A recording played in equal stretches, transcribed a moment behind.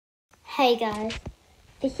Hey guys,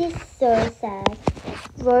 this is so sad.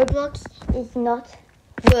 Roblox is not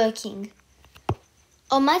working.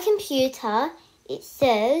 On my computer, it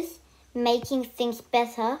says making things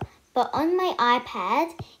better, but on my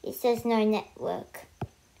iPad, it says no network.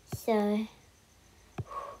 So,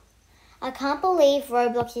 I can't believe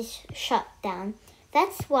Roblox is shut down.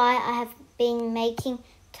 That's why I have been making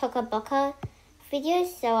Toka Boka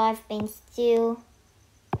videos, so I've been still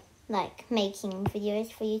making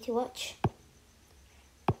videos for you to watch.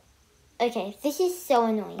 Okay, this is so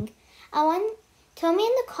annoying. Tell me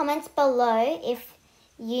in the comments below if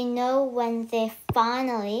you know when they're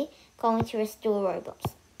finally going to restore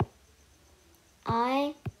Roblox.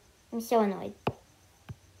 I am so annoyed.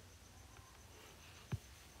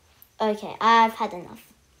 Okay, I've had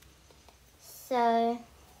enough. So,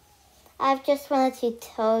 I've just wanted to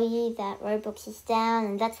tell you that Roblox is down,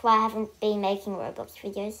 and that's why I haven't been making Roblox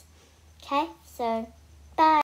videos. Okay, so